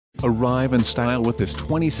Arrive in style with this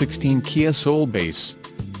 2016 Kia Soulbase.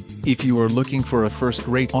 If you are looking for a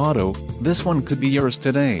first-rate auto, this one could be yours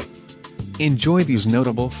today. Enjoy these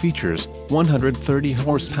notable features: 130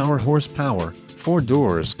 horsepower, 4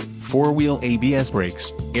 doors, 4-wheel ABS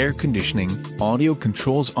brakes, air conditioning, audio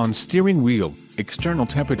controls on steering wheel, external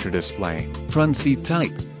temperature display, front seat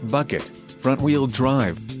type, bucket, front-wheel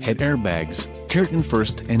drive, head airbags, curtain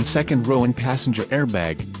first and second row and passenger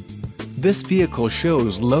airbag. This vehicle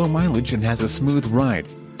shows low mileage and has a smooth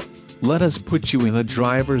ride. Let us put you in the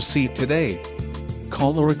driver's seat today.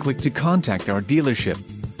 Call or click to contact our dealership.